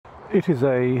It is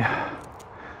a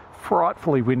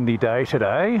frightfully windy day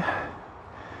today,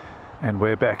 and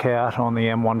we're back out on the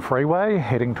M1 freeway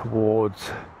heading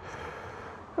towards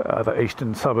the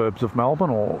eastern suburbs of Melbourne,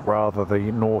 or rather the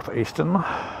northeastern.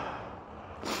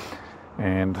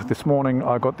 And this morning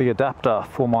I got the adapter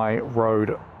for my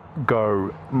RØDE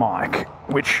Go mic,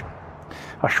 which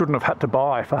I shouldn't have had to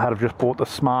buy if I had have just bought the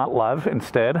SmartLav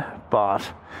instead,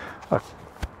 but it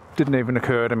didn't even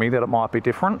occur to me that it might be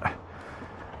different.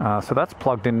 So that's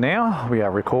plugged in now. We are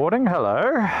recording.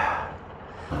 Hello.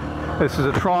 This is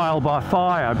a trial by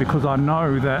fire because I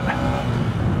know that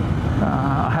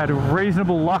I had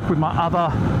reasonable luck with my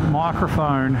other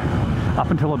microphone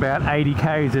up until about 80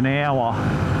 k's an hour.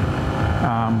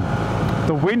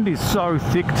 The wind is so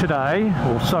thick today,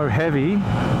 or so heavy,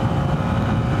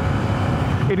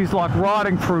 it is like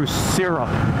riding through syrup.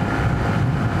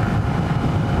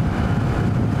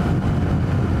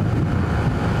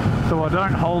 So I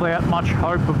don't hold out much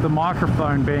hope of the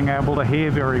microphone being able to hear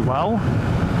very well.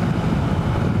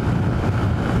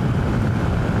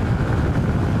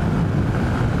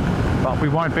 But we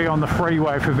won't be on the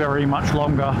freeway for very much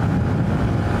longer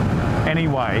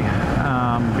anyway,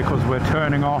 because we're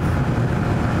turning off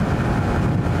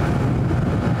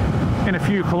in a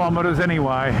few kilometres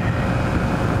anyway.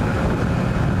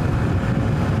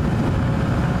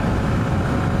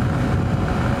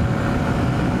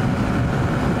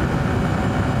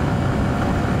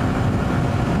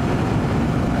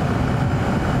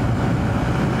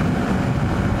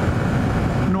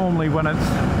 When it's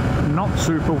not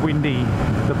super windy,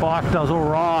 the bike does all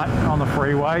right on the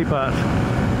freeway, but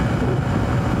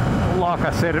like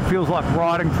I said, it feels like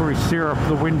riding through syrup.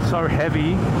 The wind's so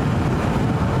heavy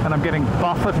and I'm getting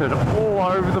buffeted all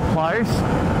over the place,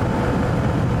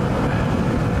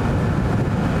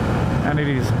 and it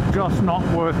is just not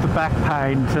worth the back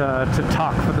pain to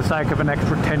tuck for the sake of an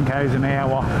extra 10 k's an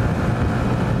hour.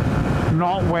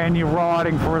 Not when you're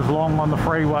riding for as long on the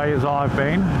freeway as I've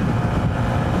been.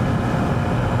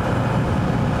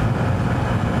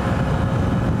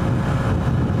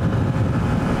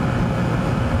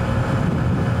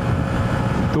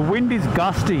 The wind is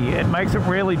gusty. It makes it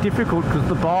really difficult because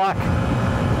the bike,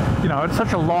 you know, it's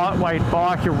such a lightweight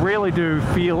bike, you really do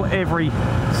feel every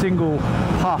single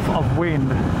puff of wind.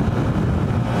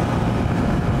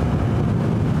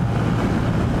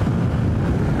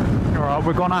 Alright,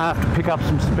 we're gonna have to pick up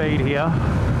some speed here.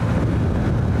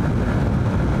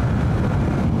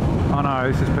 I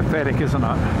know, this is pathetic, isn't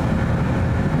it?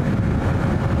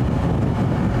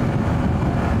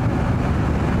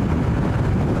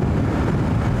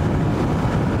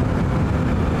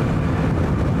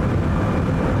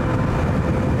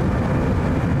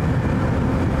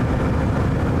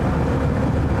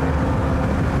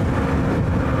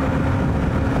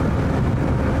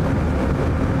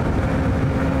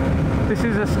 This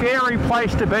is a scary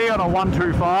place to be on a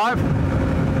 125.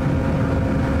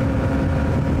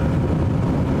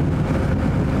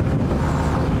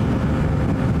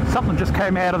 Something just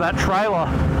came out of that trailer.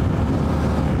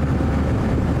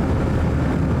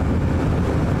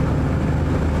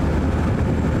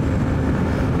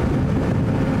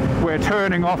 We're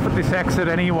turning off at this exit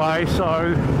anyway,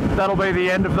 so that'll be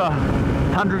the end of the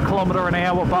 100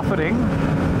 km/h buffeting.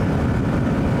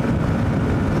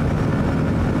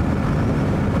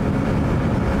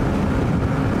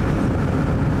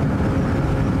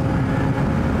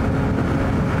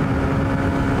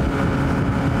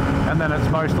 And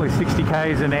it's mostly 60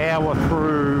 k's an hour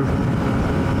through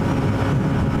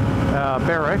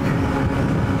Berwick,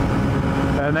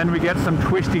 and then we get some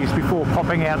twisties before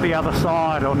popping out the other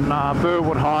side on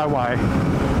Burwood Highway.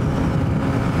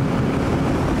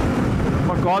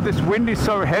 Oh my God, this wind is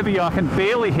so heavy I can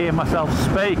barely hear myself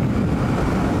speak.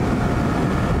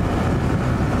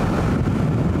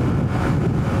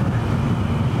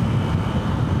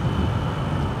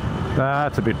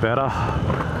 That's a bit better.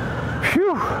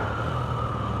 Phew!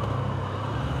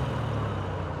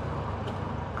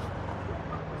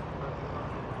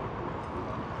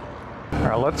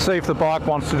 Alright, let's see if the bike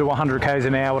wants to do 100 k's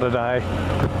an hour today.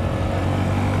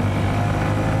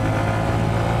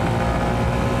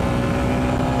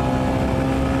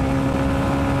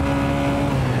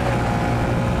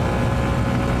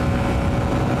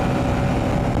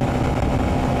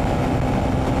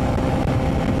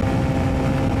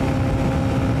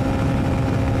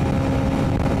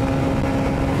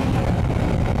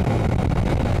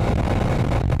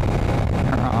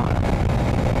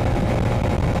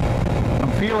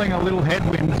 Feeling a little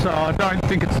headwind, so I don't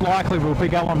think it's likely we'll be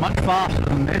going much faster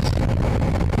than this.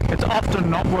 It's often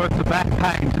not worth the back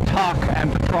pain to tuck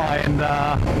and to try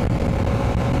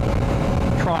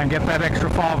try and get that extra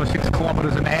 5 or 6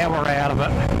 kilometres an hour out of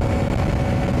it.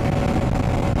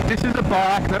 This is a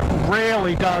bike that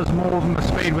rarely does more than the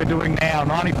speed we're doing now,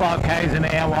 95 k's an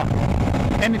hour.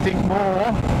 Anything more,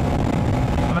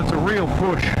 and it's a real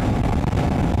push.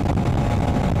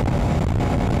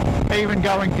 Even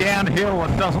going downhill,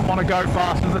 it doesn't want to go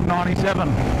faster than 97.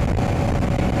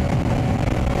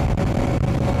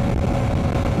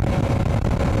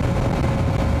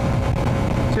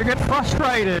 So you get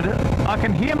frustrated. I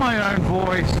can hear my own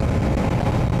voice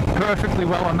perfectly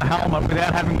well on the helmet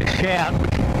without having to shout,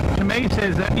 which to me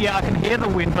says that, yeah, I can hear the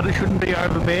wind, but it shouldn't be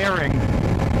overbearing.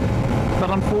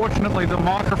 But unfortunately, the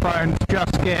microphones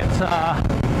just get,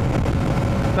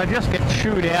 they just get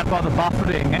chewed out by the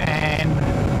buffeting, and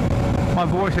my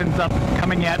voice ends up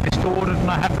coming out distorted, and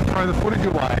I have to throw the footage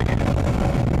away.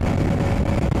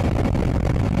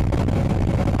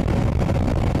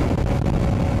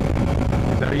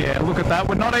 So yeah, look at that.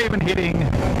 We're not even hitting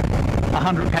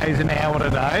 100 k's an hour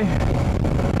today.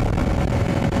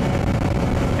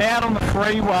 Out on the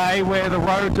freeway where the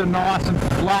roads are nice and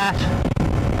flat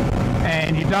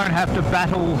and you don't have to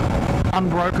battle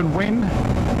unbroken wind,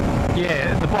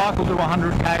 yeah, the bike will do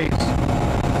 100 k's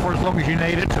for as long as you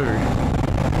need it to.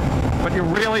 But you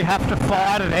really have to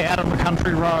fight it out on the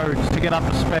country roads to get up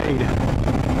to speed.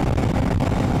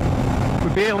 We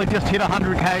barely just hit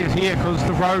 100 k's here because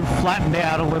the road flattened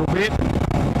out a little bit.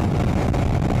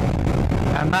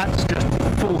 And that's just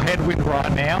full headwind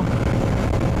right now.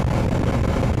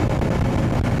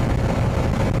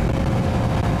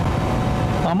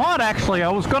 I might actually, I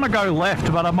was going to go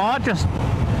left, but I might just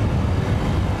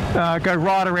go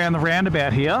right around the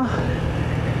roundabout here,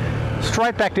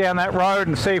 straight back down that road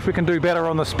and see if we can do better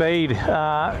on the speed,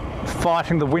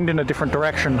 fighting the wind in a different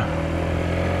direction.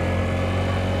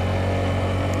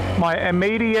 My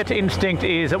immediate instinct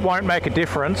is it won't make a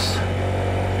difference,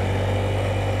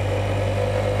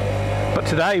 but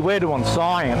today we're doing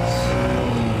science.